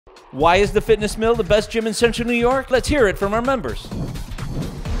Why is the Fitness Mill the best gym in Central New York? Let's hear it from our members.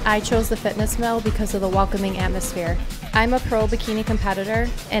 I chose the Fitness Mill because of the welcoming atmosphere. I'm a pro bikini competitor,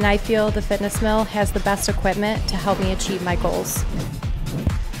 and I feel the Fitness Mill has the best equipment to help me achieve my goals.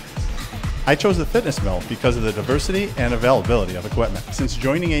 I chose the Fitness Mill because of the diversity and availability of equipment. Since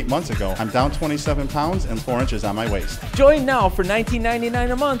joining 8 months ago, I'm down 27 pounds and 4 inches on my waist. Join now for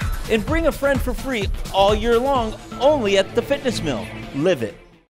 $19.99 a month and bring a friend for free all year long only at the Fitness Mill. Live it.